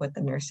staffing with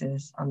the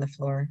nurses on the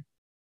floor.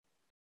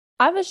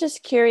 I was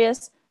just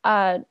curious,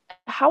 how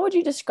would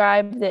you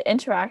describe the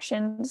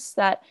interactions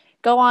that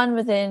go on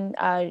within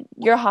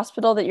your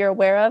hospital that you're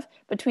aware of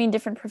between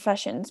different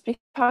professions? We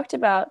talked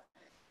about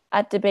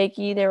at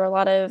DeBakey, there were a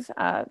lot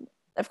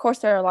of course,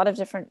 there are a lot of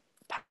different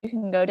paths you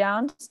can go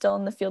down still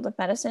in the field of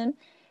medicine,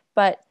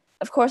 but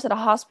of course, at a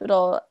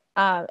hospital,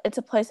 it's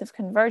a place of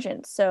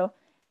convergence. So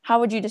how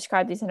would you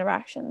describe these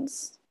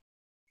interactions?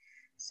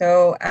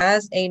 So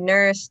as a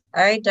nurse,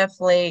 I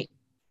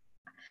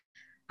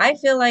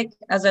feel like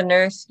as a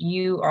nurse,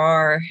 you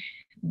are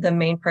the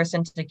main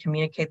person to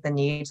communicate the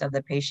needs of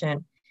the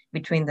patient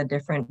between the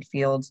different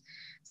fields.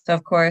 So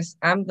of course,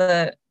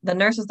 the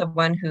nurse is the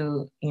one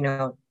who,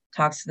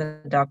 talks to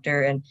the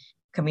doctor and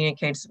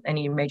communicates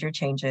any major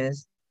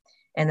changes.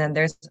 And then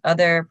there's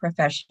other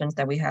professions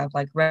that we have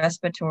like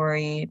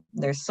respiratory,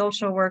 there's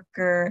social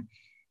worker,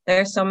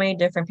 there's so many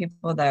different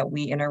people that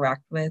we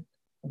interact with.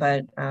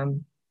 But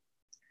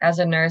as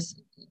a nurse,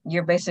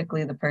 you're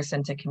basically the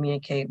person to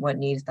communicate what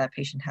needs that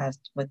patient has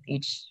with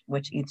each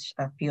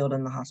field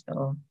in the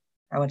hospital.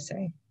 I would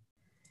say.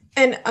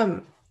 And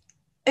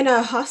in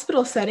a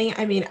hospital setting,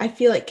 I mean, I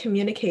feel like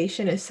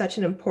communication is such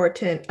an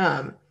important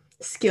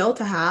skill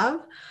to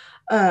have.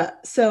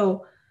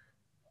 So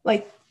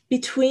like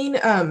between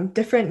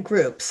different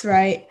groups,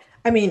 right?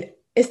 I mean,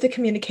 is the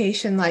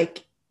communication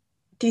like,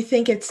 do you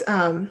think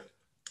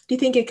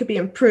it could be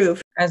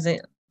improved? As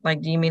it,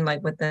 like, do you mean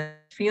like within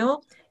the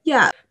field?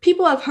 Yeah,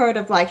 people have heard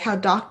of like how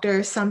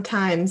doctors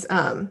sometimes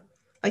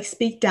like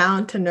speak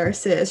down to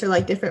nurses, or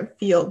like different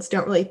fields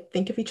don't really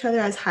think of each other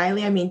as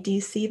highly. I mean, do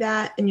you see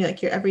that in your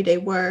everyday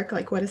work?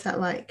 Like, what is that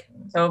like?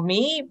 So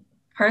me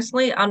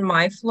personally, on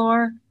my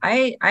floor,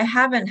 I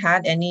haven't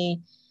had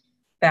any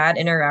bad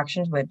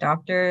interactions with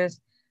doctors.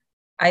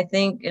 I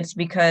think it's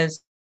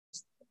because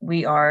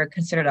we are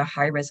considered a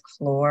high risk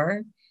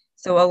floor.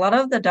 So a lot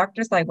of the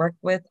doctors I work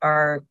with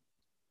are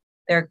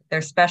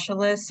they're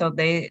specialists, so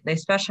they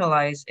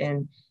specialize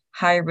in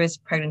high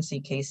risk pregnancy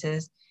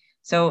cases.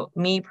 So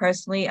me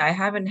personally, I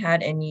haven't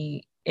had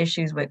any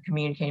issues with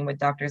communicating with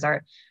doctors.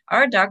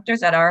 Our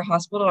doctors at our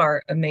hospital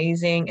are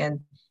amazing, and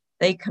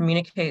they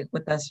communicate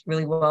with us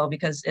really well,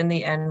 because in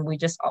the end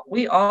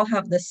we all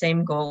have the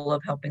same goal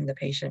of helping the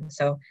patient.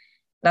 So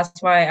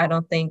that's why I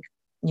don't think,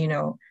 you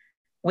know,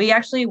 we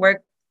actually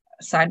work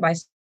side by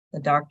side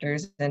with the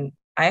doctors, and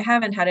I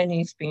haven't had any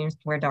experience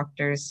where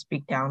doctors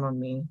speak down on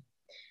me.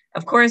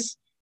 Of course,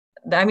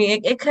 I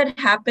mean, it could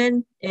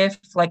happen if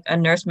like a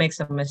nurse makes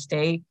a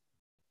mistake,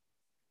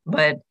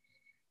 but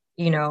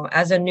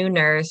as a new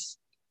nurse,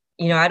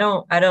 I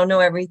don't know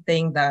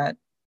everything that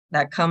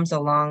comes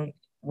along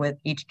with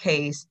each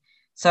case.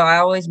 So I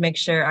always make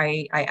sure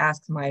I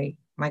ask my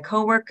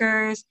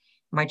coworkers,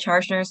 my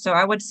charge nurse. So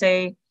I would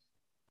say,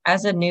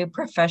 as a new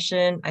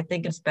profession, I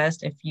think it's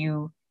best if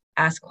you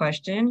ask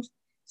questions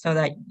so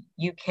that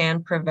you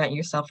can prevent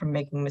yourself from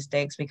making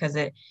mistakes, because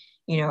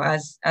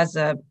as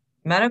a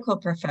medical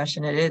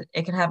profession,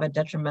 it can have a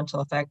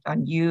detrimental effect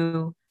on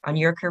you, on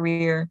your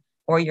career,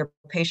 or your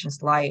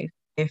patient's life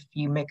if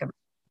you make a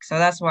mistake. So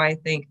that's why I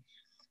think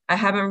I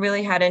haven't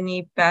really had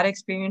any bad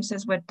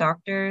experiences with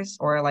doctors,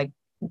 or like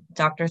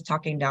doctors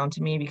talking down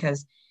to me,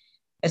 because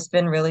it's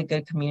been really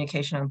good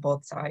communication on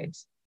both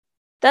sides.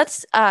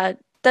 That's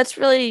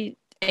really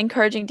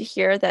encouraging to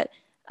hear that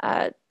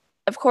uh,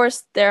 of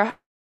course there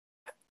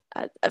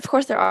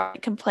are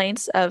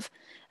complaints of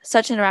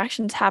such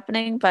interactions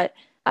happening, but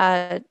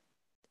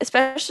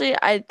especially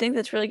I think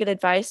that's really good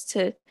advice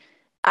to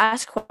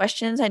ask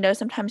questions. I know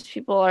sometimes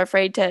people are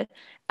afraid to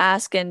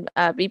ask and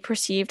be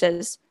perceived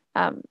as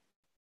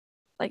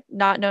like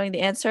not knowing the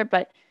answer,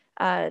 but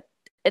uh,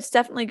 it's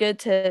definitely good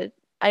to,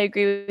 I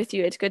agree with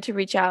you, it's good to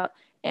reach out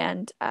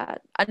and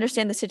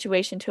understand the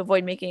situation to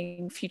avoid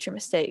making future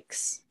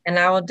mistakes. And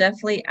I will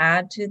definitely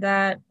add to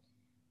that,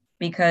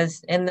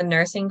 because in the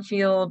nursing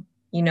field,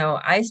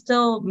 I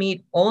still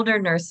meet older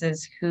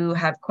nurses who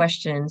have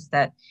questions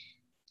that,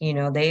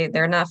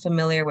 they're not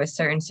familiar with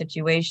certain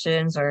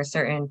situations or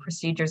certain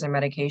procedures or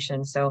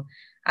medications. So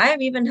I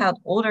have even had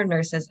older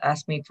nurses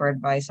ask me for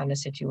advice on a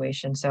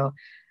situation. So,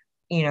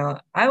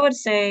 I would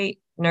say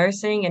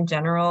nursing in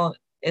general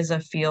is a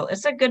field,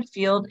 it's a good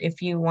field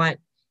if you want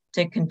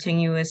to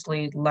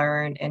continuously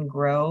learn and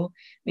grow,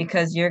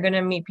 because you're going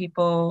to meet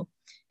people,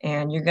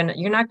 and you're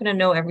not going to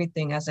know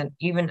everything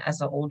even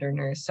as an older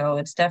nurse. So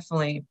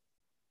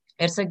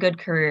it's a good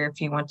career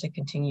if you want to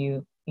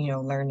continue,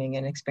 learning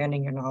and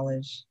expanding your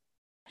knowledge.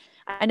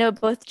 I know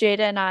both Jada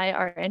and I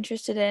are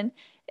interested in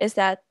is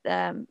that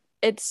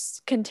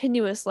it's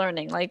continuous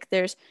learning. Like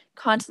there's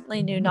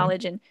constantly new Mhm.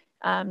 knowledge and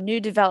new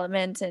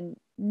development, and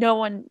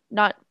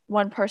not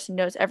one person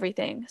knows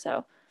everything.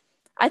 So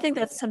I think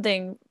that's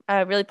something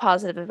really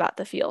positive about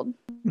the field.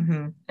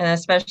 And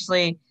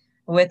especially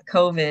with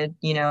COVID,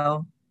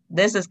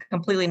 this is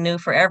completely new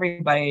for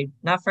everybody,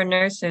 not for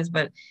nurses,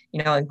 but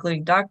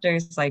including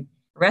doctors, like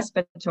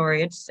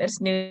respiratory, it's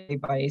new to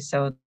everybody.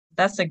 So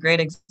that's a great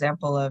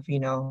example of,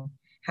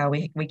 how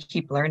we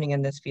keep learning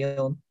in this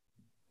field.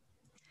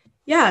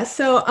 Yeah,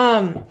 so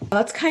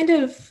let's kind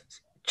of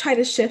try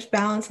to shift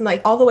balance and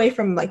like all the way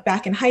from like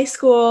back in high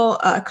school,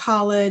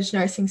 college,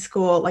 nursing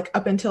school, like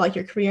up until like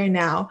your career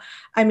now.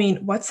 I mean,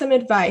 what's some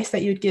advice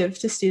that you'd give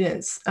to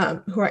students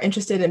who are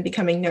interested in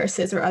becoming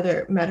nurses or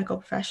other medical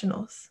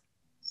professionals?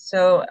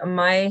 So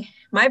my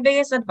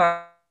biggest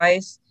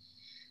advice,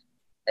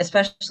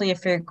 especially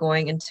if you're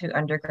going into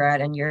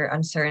undergrad and you're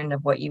uncertain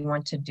of what you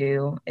want to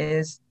do,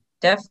 is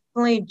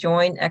definitely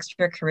join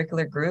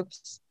extracurricular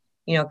groups.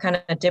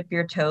 Kind of dip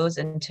your toes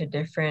into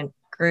different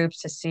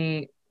groups to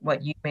see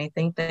what you may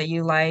think that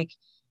you like.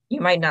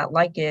 You might not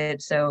like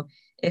it. So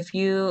if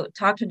you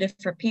talk to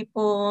different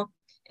people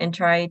and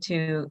try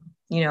to,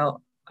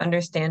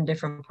 understand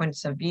different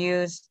points of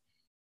views,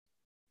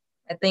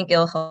 I think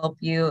it'll help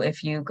you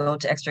if you go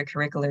to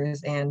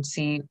extracurriculars and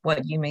see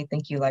what you may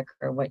think you like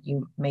or what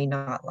you may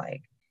not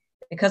like.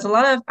 Because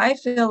I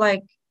feel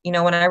like,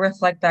 when I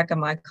reflect back on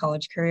my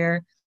college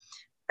career,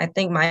 I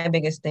think my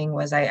biggest thing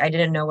was I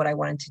didn't know what I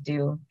wanted to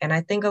do. And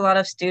I think a lot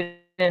of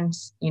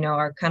students,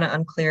 are kind of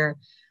unclear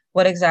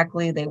what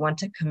exactly they want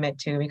to commit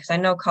to, because I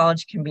know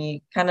college can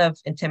be kind of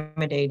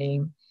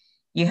intimidating.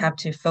 You have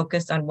to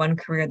focus on one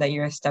career that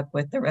you're stuck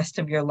with the rest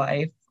of your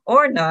life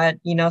or not.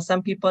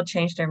 Some people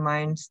change their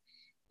minds,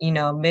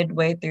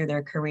 midway through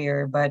their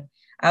career, but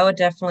I would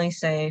definitely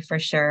say for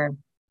sure,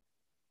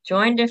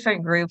 join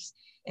different groups.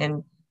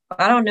 And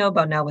I don't know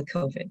about now with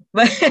COVID,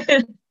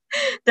 but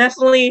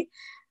definitely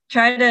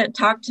try to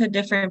talk to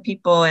different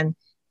people and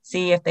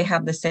see if they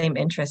have the same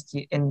interest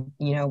in,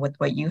 with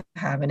what you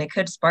have. And it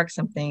could spark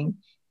something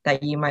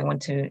that you might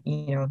want to,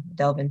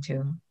 delve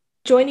into.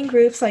 Joining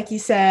groups, like you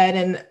said,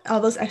 and all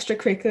those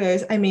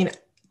extracurriculars, I mean,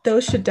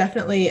 those should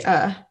definitely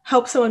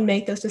help someone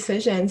make those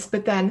decisions.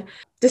 But then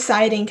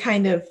deciding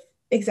kind of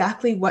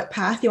exactly what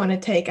path you want to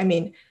take, I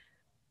mean,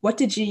 what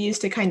did you use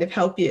to kind of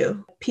help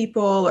you?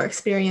 People or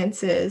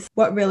experiences?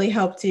 What really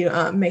helped you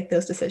make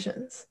those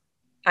decisions?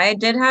 I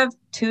did have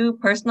two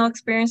personal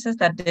experiences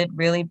that did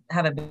really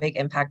have a big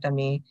impact on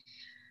me.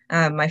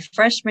 My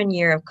freshman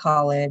year of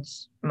college,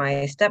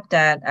 my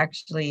stepdad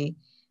actually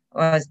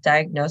was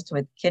diagnosed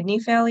with kidney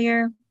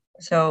failure.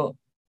 So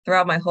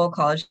throughout my whole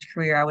college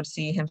career, I would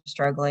see him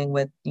struggling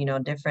with,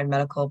 different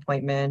medical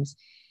appointments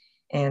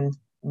and,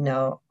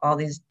 all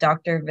these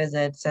doctor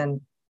visits. And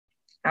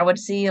I would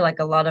see like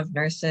a lot of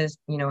nurses,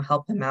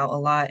 help him out a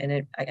lot.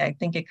 And I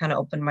think it kind of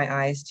opened my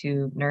eyes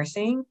to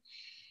nursing.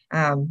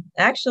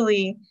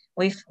 Actually,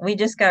 we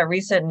just got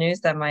recent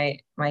news that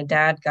my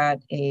dad got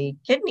a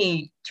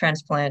kidney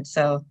transplant.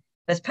 So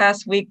this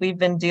past week we've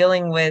been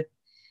dealing with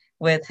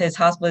his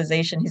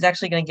hospitalization. He's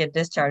actually going to get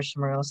discharged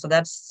tomorrow. So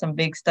that's some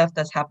big stuff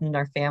that's happened in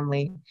our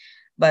family.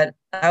 But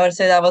I would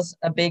say that was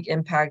a big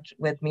impact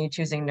with me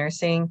choosing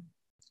nursing.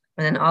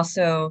 And then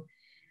also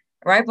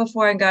right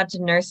before I got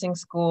to nursing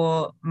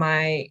school,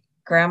 my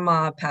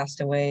grandma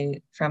passed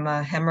away from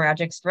a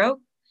hemorrhagic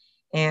stroke.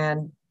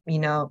 And,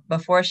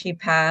 before she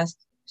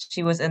passed,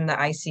 she was in the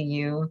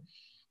ICU.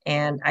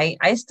 And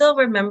I still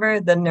remember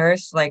the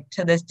nurse like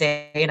to this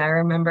day. And I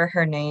remember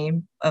her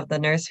name of the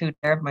nurse who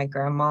took care of my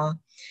grandma.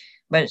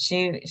 But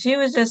she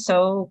was just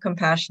so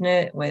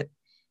compassionate with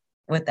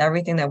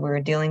everything that we were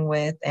dealing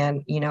with.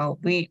 And,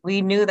 we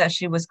knew that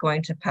she was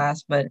going to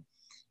pass, but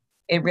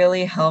it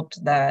really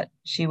helped that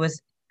she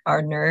was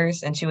our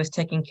nurse and she was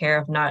taking care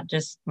of not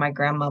just my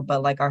grandma,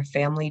 but like our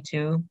family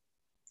too.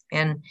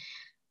 And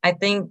I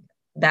think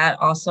that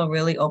also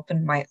really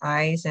opened my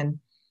eyes, and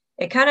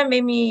it kind of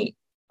made me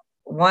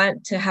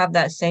want to have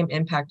that same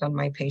impact on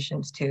my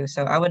patients too.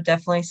 So I would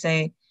definitely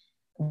say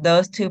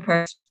those two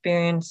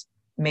experiences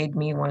made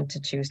me want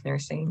to choose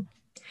nursing.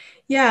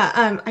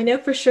 Yeah, I know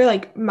for sure,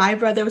 like my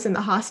brother was in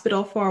the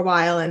hospital for a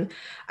while, and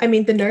I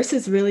mean, the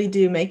nurses really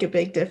do make a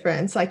big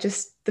difference, like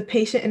just the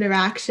patient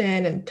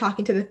interaction and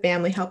talking to the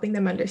family, helping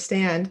them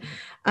understand.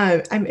 I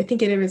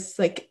think it was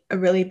like a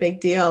really big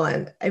deal,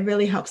 and it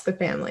really helps the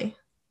family.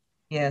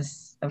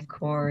 Yes, of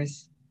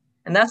course.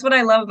 And that's what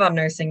I love about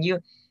nursing. You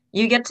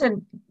get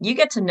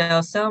to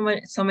know so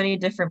many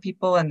different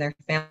people and their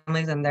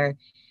families and their,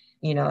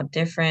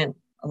 different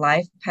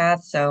life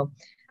paths. So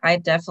I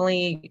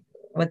definitely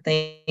would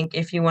think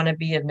if you want to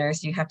be a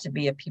nurse, you have to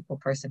be a people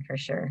person for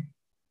sure.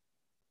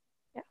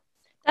 Yeah,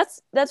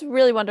 that's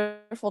really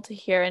wonderful to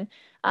hear. And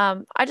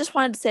I just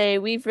wanted to say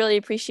we've really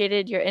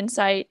appreciated your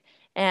insight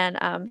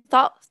and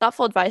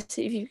thoughtful advice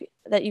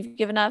that you've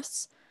given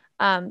us.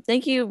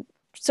 Thank you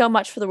so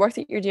much for the work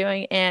that you're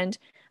doing, and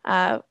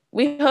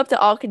we hope that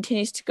all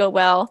continues to go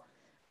well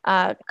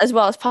as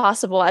well as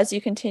possible as you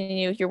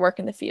continue your work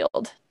in the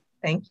field.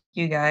 Thank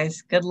you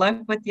guys. Good luck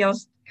with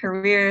y'all's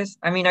careers.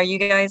 I mean,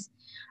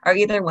 are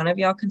either one of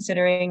y'all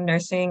considering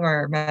nursing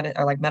or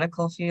like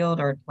medical field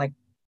or like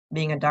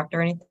being a doctor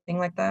or anything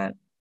like that?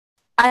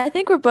 I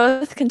think we're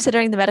both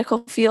considering the medical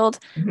field.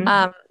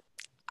 Mm-hmm.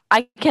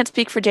 I can't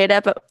speak for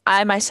Jada, but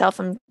I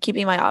myself am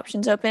keeping my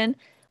options open.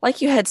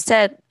 Like you had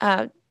said,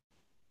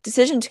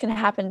 decisions can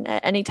happen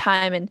at any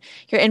time, and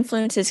your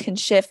influences can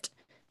shift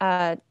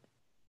uh,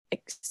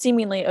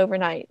 seemingly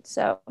overnight.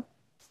 So,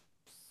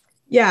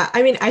 Yeah,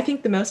 I mean, I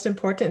think the most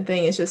important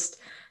thing is just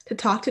to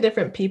talk to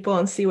different people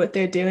and see what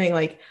they're doing.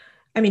 Like,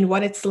 I mean,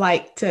 what it's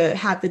like to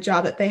have the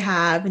job that they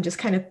have and just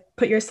kind of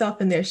put yourself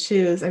in their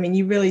shoes. I mean,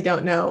 you really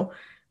don't know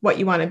what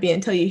you want to be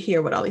until you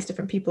hear what all these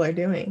different people are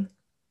doing.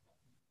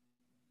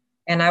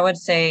 And I would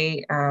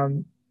say,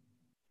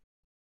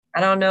 I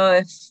don't know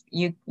if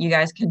you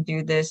guys can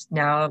do this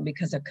now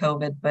because of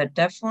COVID, but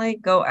definitely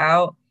go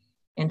out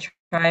and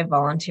try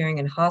volunteering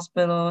in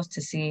hospitals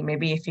to see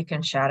maybe if you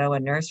can shadow a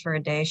nurse for a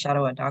day,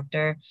 shadow a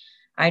doctor.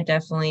 I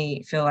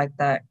definitely feel like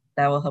that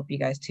will help you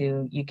guys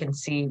too. You can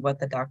see what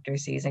the doctor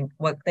sees and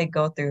what they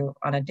go through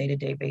on a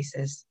day-to-day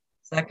basis.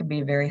 So that could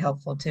be very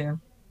helpful too.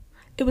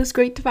 It was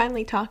great to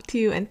finally talk to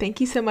you, and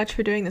thank you so much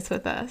for doing this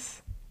with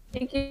us.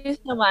 thank you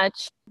so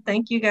much.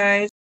 Thank you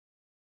guys.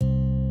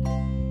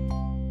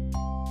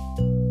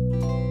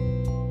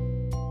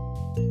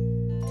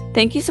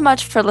 Thank you so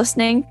much for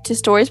listening to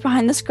Stories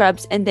Behind the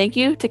Scrubs, and thank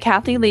you to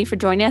Cathie Lee for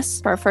joining us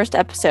for our first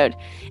episode.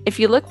 If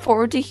you look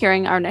forward to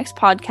hearing our next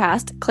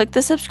podcast, click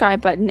the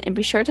subscribe button and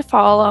be sure to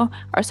follow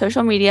our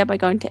social media by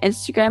going to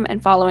Instagram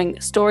and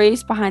following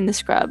Stories Behind the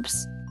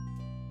Scrubs.